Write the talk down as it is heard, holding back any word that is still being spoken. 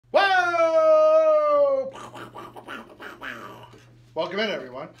Welcome in,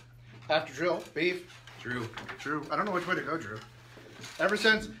 everyone. After Drill, Beef. Drew. I don't know which way to go, Drew. Ever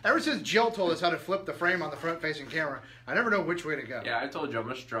since Jill told us how to flip the frame on the front-facing camera, I never know which way to go. Yeah, I told you I'm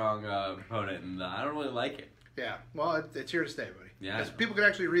a strong opponent, and I don't really like it. Yeah, well, it's here to stay, buddy. Yeah, because people can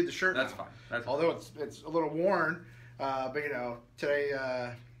actually read the shirt. That's now. fine. Although it's a little worn, but you know,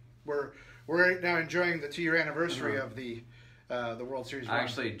 today we're now enjoying the 2-year anniversary of the World Series. I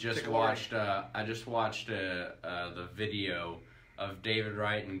actually just watched. I just watched the video of David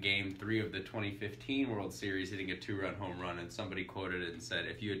Wright in Game 3 of the 2015 World Series hitting a 2-run home run, and somebody quoted it and said,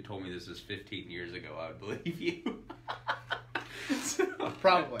 "If you had told me this was 15 years ago, I would believe you." So,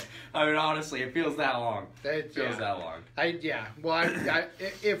 probably. I mean, honestly, it feels that long. It feels that long. Well,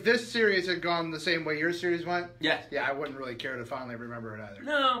 if this series had gone the same way your series went, yes. Yeah, I wouldn't really care to finally remember it either.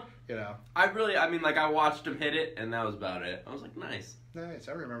 No. You know. I watched him hit it, and that was about it. I was like, nice. Nice,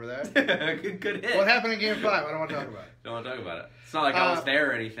 I remember that. good hit. What happened in Game 5? I don't want to talk about it. Don't want to talk about it. It's not like I was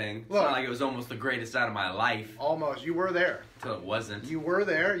there or anything. It's look, not like it was almost the greatest out of my life. Almost. You were there. Until it wasn't. You were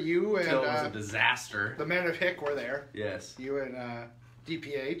there. You and... Until it was a disaster. The men of Hick were there. Yes. You and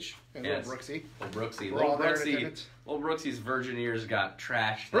DPH and Little Brooksy. Little Brooksy. We're all there in attendance. Little Brooksy's virgin years got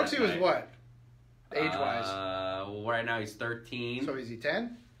trashed Brooksy was what? Age-wise? Well, right now he's 13. So is he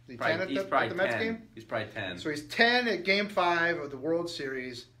 10? Is he probably, 10 at the Mets game? He's probably 10. So he's 10 at Game 5 of the World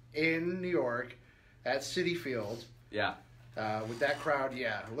Series in New York at Citi Field. Yeah. With that crowd,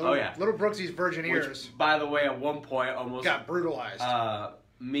 Little Brooksy's virgin ears. Which, by the way, at one point almost got brutalized.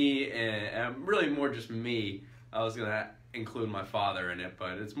 Me and really more just me. I was gonna include my father in it,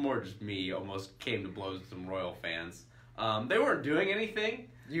 but it's more just me. Almost came to blows with some Royal fans. They weren't doing anything.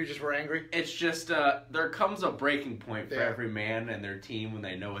 You just were angry? It's just there comes a breaking point for every man and their team when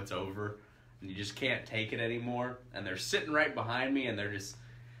they know it's over, and you just can't take it anymore. And they're sitting right behind me, and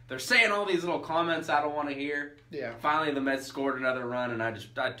they're saying all these little comments I don't want to hear. Yeah. Finally, the Mets scored another run, and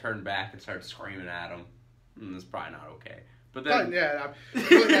I turned back and started screaming at them. It's probably not okay. But then,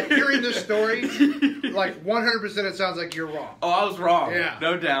 hearing this story, like 100%, it sounds like you're wrong. Oh, I was wrong. Yeah.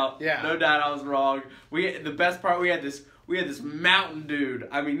 No doubt. Yeah. No doubt, I was wrong. The best part, we had this mountain dude.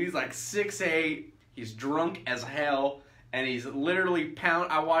 I mean, he's like 6'8". He's drunk as hell, and he's literally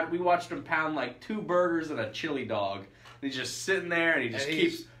we watched him pound like 2 burgers and a chili dog. And he's just sitting there, and he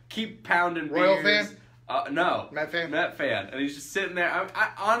just keep pounding Royal beers. fan? No. Met fan? Met fan. And he's just sitting there. I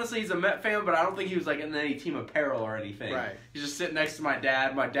honestly, he's a Met fan, but I don't think he was like in any team apparel or anything. Right. He's just sitting next to my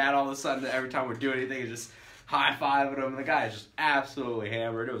dad. My dad, all of a sudden, every time we're doing anything, is just high-fiving him. And the guy is just absolutely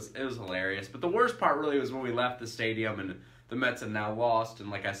hammered. It was hilarious. But the worst part really was when we left the stadium and the Mets have now lost, and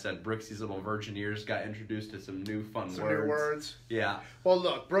like I said, Brooksy's little virgin ears got introduced to some new fun words. Some new words. Yeah. Well,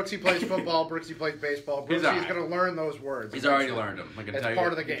 look, Brooksy plays football. Brooksy plays baseball. Brooksy's going to learn those words. He's already learned them. I can tell you. It's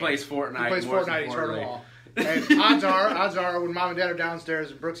part of the game. He plays Fortnite. He's heard them all. And odds are, when Mom and Dad are downstairs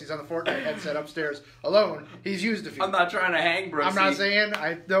and Brooksy's on the Fortnite headset upstairs alone, he's used a few. I'm not trying to hang Brooksy. I'm not saying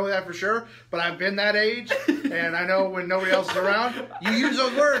I know that for sure, but I've been that age, and I know when nobody else is around, you use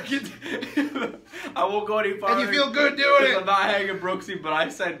those words. I won't go any farther. And you feel good doing it. I'm not hanging Brooksy, but I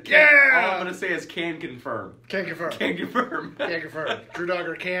said can. Yeah. All I'm going to say is can confirm. Can confirm. Can confirm. Can confirm. Drew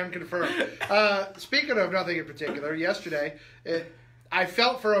Dogger can confirm. Speaking of nothing in particular, yesterday, I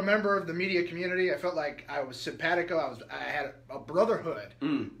felt for a member of the media community. I felt like I was simpatico. I had a brotherhood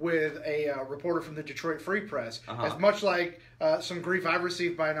with a reporter from the Detroit Free Press. As much like some grief I've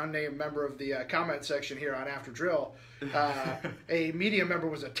received by an unnamed member of the comment section here on After Drill, a media member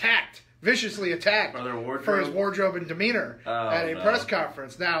was viciously attacked for his wardrobe and demeanor at a press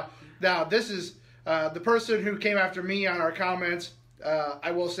conference. Now this is the person who came after me on our comments.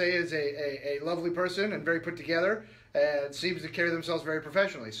 I will say is a lovely person and very put together. And seems to carry themselves very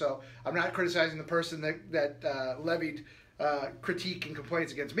professionally. So I'm not criticizing the person that levied critique and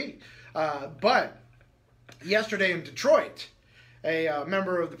complaints against me. But yesterday in Detroit, a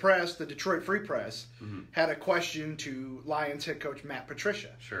member of the press, the Detroit Free Press, had a question to Lions head coach Matt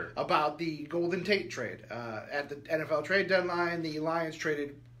Patricia about the Golden Tate trade. At the NFL trade deadline, the Lions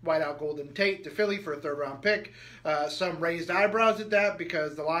traded whiteout Golden Tate to Philly for a 3rd-round pick. Some raised eyebrows at that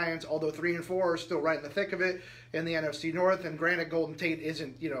because the Lions, although 3-4, are still right in the thick of it in the NFC North. And granted, Golden Tate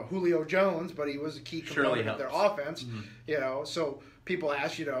isn't Julio Jones, but he was a key component of their offense. So people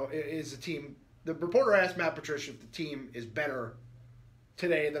ask, is the team? The reporter asked Matt Patricia if the team is better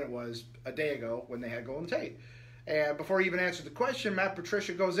today than it was a day ago when they had Golden Tate. And before he even answered the question, Matt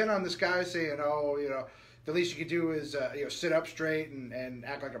Patricia goes in on this guy saying, the least you can do is sit up straight and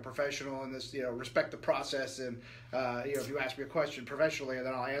act like a professional and this respect the process and if you ask me a question professionally,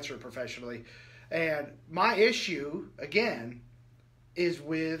 then I'll answer it professionally. And my issue again is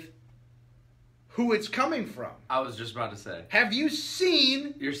with who it's coming from. I was just about to say. Have you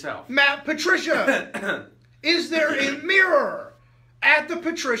seen Yourself. Matt Patricia? Is there a mirror at the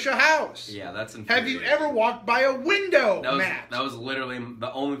Patricia house? Yeah, that's Have you ever walked by a window, Matt? That was literally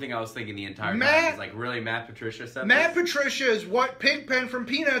the only thing I was thinking the entire time. Was like, really, Matt Patricia said Matt this? Patricia is what Pigpen from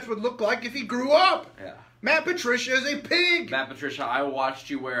Peanuts would look like if he grew up. Yeah. Matt Patricia is a pig. Matt Patricia, I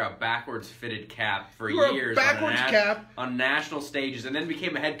watched you wear a backwards fitted cap for years on national stages, and then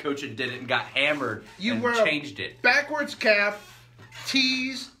became a head coach and did it and got hammered and changed it. Backwards cap,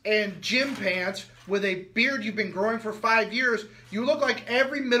 tees, and gym pants with a beard you've been growing for 5 years. You look like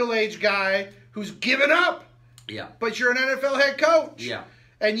every middle-aged guy who's given up. Yeah. But you're an NFL head coach. Yeah.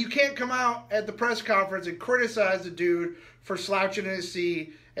 And you can't come out at the press conference and criticize the dude for slouching in his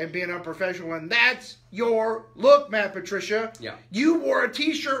seat and being unprofessional. And that's your look, Matt Patricia. Yeah. You wore a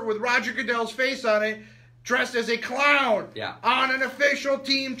T-shirt with Roger Goodell's face on it, dressed as a clown. Yeah. On an official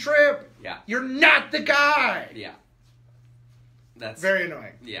team trip. Yeah. You're not the guy. Yeah. That's very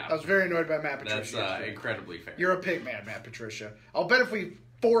annoying. Yeah. I was very annoyed by Matt Patricia. That's incredibly fair. You're a pig man, Matt Patricia. I'll bet if we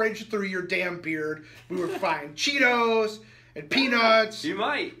 4-inch through your damn beard, we would find Cheetos and peanuts. You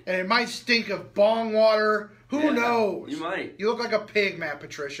might. And it might stink of bong water. Who knows? You might. You look like a pig, Matt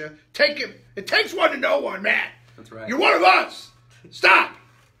Patricia. Take it. It takes one to know one, Matt. That's right. You're one of us. Stop.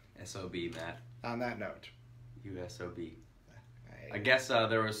 SOB, Matt. On that note. You SOB. I guess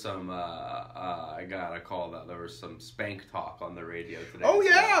there was some, I got a call that there was some spank talk on the radio today. Oh,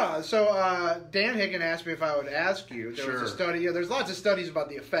 yeah. So Dan Higgin asked me if I would ask you. There was a study. There's lots of studies about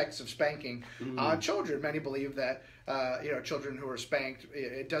the effects of spanking on children. Many believe that, children who are spanked,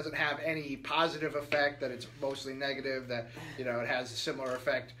 it doesn't have any positive effect, that it's mostly negative, that, it has a similar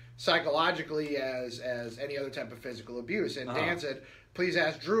effect psychologically as any other type of physical abuse. And Dan said, please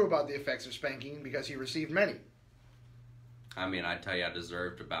ask Drew about the effects of spanking because he received many. I mean, I tell you, I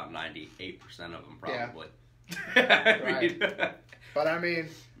deserved about 98% of them, probably. Yeah. Right. But I mean,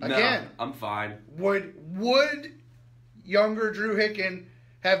 again, no, I'm fine. Would younger Drew Hicken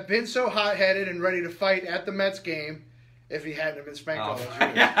have been so hot-headed and ready to fight at the Mets game if he hadn't been spanked all those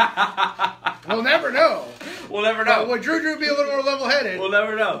years? We'll never know. We'll never know. But would Drew be a little more level-headed? We'll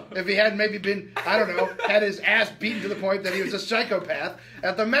never know. If he hadn't maybe been, I don't know, had his ass beaten to the point that he was a psychopath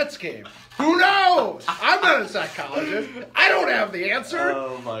at the Mets game. Who knows? I'm not a psychologist. I don't have the answer.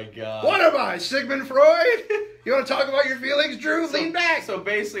 Oh, my God. What am I, Sigmund Freud? You want to talk about your feelings, Drew? Lean back. So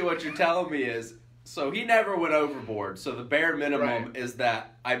basically what you're telling me is, so he never went overboard, so the bare minimum is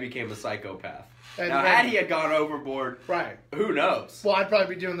that I became a psychopath. Now, had he gone overboard, who knows? Well, I'd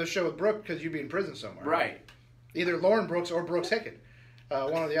probably be doing this show with Brooke because you'd be in prison somewhere. Right. Either Lauren Brooks or Brooks Hicken.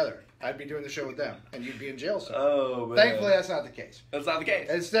 One or the other. I'd be doing the show with them, and you'd be in jail somewhere. Oh, man. Thankfully, that's not the case. That's not the case.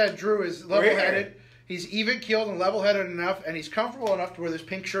 Instead, Drew is level-headed. He's even-keeled and level-headed enough, and he's comfortable enough to wear this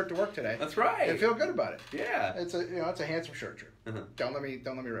pink shirt to work today. That's right. And feel good about it. Yeah. It's a handsome shirt, Drew. Don't let me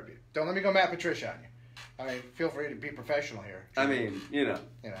rip you. Don't let me go Matt Patricia on you. I mean, feel free to be professional here, Drew. I mean,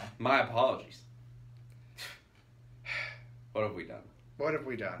 my apologies. What have we done? What have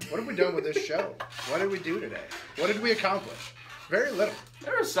we done? What have we done with this show? What did we do today? What did we accomplish? Very little.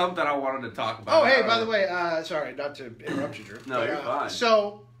 There was something I wanted to talk about. Oh, hey, by the way, sorry, not to interrupt you, Drew. No, you're fine.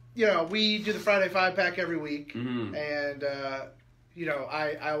 So, we do the Friday 5-pack every week, and,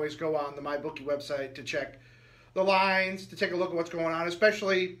 I always go on the MyBookie website to check the lines, to take a look at what's going on,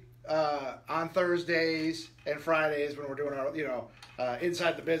 especially on Thursdays and Fridays when we're doing our,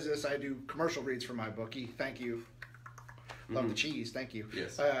 Inside the Business. I do commercial reads for MyBookie. Thank you. Love the cheese, thank you.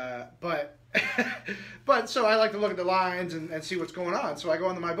 Yes. But so I like to look at the lines and see what's going on. So I go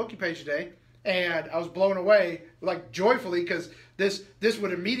on the MyBookie page today, and I was blown away, like joyfully, because this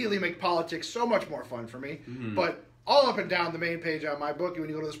would immediately make politics so much more fun for me. But all up and down the main page on MyBookie, when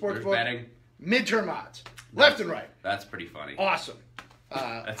you go to the sports book, betting. Midterm odds, left and right. That's pretty funny. Awesome.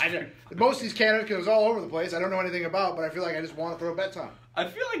 Most of these candidates, because it was all over the place, I don't know anything about, but I feel like I just want to throw bets on. I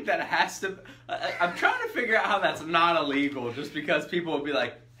feel like that has to... I'm trying to figure out how that's not illegal, just because people will be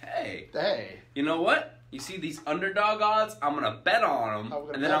like, hey, you know what? You see these underdog odds? I'm going to bet on them,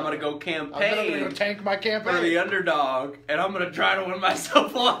 and then I'm going to go campaign. I'm going to tank my campaign. For the underdog, and I'm going to try to win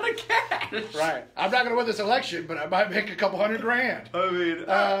myself a lot of cash. Right. I'm not going to win this election, but I might make a couple $100,000. I mean...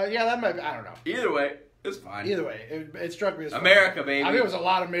 yeah, that might be... I don't know. Either way... It's fine. Either way, it struck me as funny. America, baby. I mean, it was a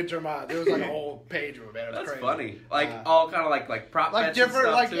lot of midterm odds. There was like a whole page of it, man. It was That's crazy. funny. Like all kind of like prop bets different,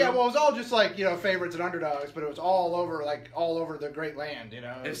 and stuff too. Yeah. Well, it was all just like favorites and underdogs, but it was all over the great land.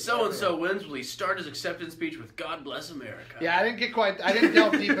 If so and so wins, will he start his acceptance speech with "God bless America"? Yeah, I didn't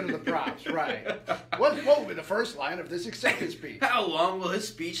delve deep into the props. Right. What will be the first line of this acceptance speech? How long will his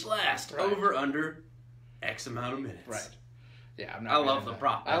speech last? Right. Over under X amount of minutes. Right. Yeah, I'm not. I love the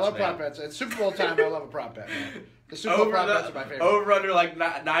prop bets. I love man. prop bets. It's Super Bowl time. I love a prop bet. Man. The Super Bowl prop bets are my favorite. Over under like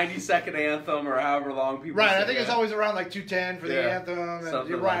 90-second anthem or however long people. Right, say I think it's always around like 2:10 for the anthem. And Something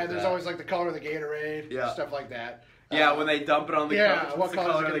you're right. like There's that. always like the color of the Gatorade. Yeah. Stuff like that. Yeah, when they dump it on the coach, what what's the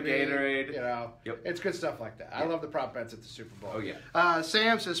color of the be, Gatorade? You know, it's good stuff like that. I love the prop bets at the Super Bowl. Oh yeah.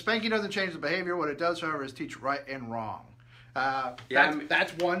 Sam says spanking doesn't change the behavior. What it does, however, is teach right and wrong.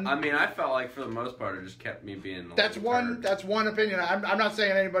 That's one. I mean, I felt like for the most part, it just kept me being. That's one opinion. I'm not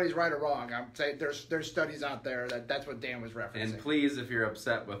saying anybody's right or wrong. I'm saying there's studies out there that's what Dan was referencing. And please, if you're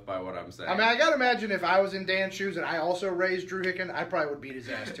upset by what I'm saying, I mean, I gotta imagine if I was in Dan's shoes and I also raised Drew Hicken, I probably would beat his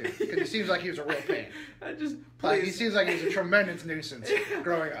ass too because he seems like he was a real pain. He seems like he was a tremendous nuisance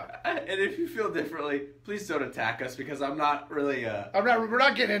growing up. And if you feel differently, please don't attack us because I'm not really. We're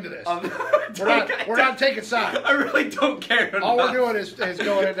not getting into this. We're not taking sides. I really don't care. All we're doing is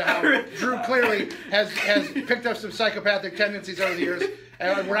going into how Drew clearly has picked up some psychopathic tendencies over the years.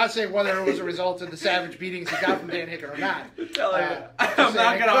 And we're not saying whether it was a result of the savage beatings he got from Dan Hicken or not. I'm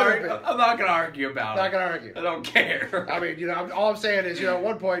not going to argue about it. Not going to argue. I don't care. I mean, all I'm saying is, at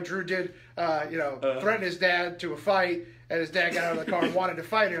one point Drew did, threaten his dad to a fight, and his dad got out of the car and wanted to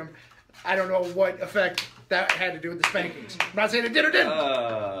fight him. I don't know what effect that had to do with the spankings. I'm not saying it did or didn't.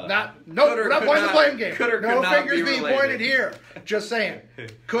 We're not playing the blame game. No fingers being pointed here. Just saying.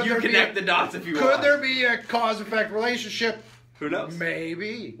 You connect the dots if you want. Could there be a cause-effect relationship? Who knows?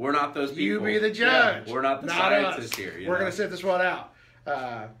 Maybe. We're not those people. You be the judge. Yeah, we're not the scientists here. We're going to sit this one out.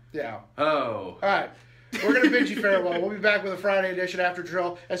 Oh. All right. We're going to bid you farewell. We'll be back with a Friday edition after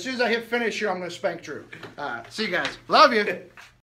drill. As soon as I hit finish here, I'm going to spank Drew. See you guys. Love you.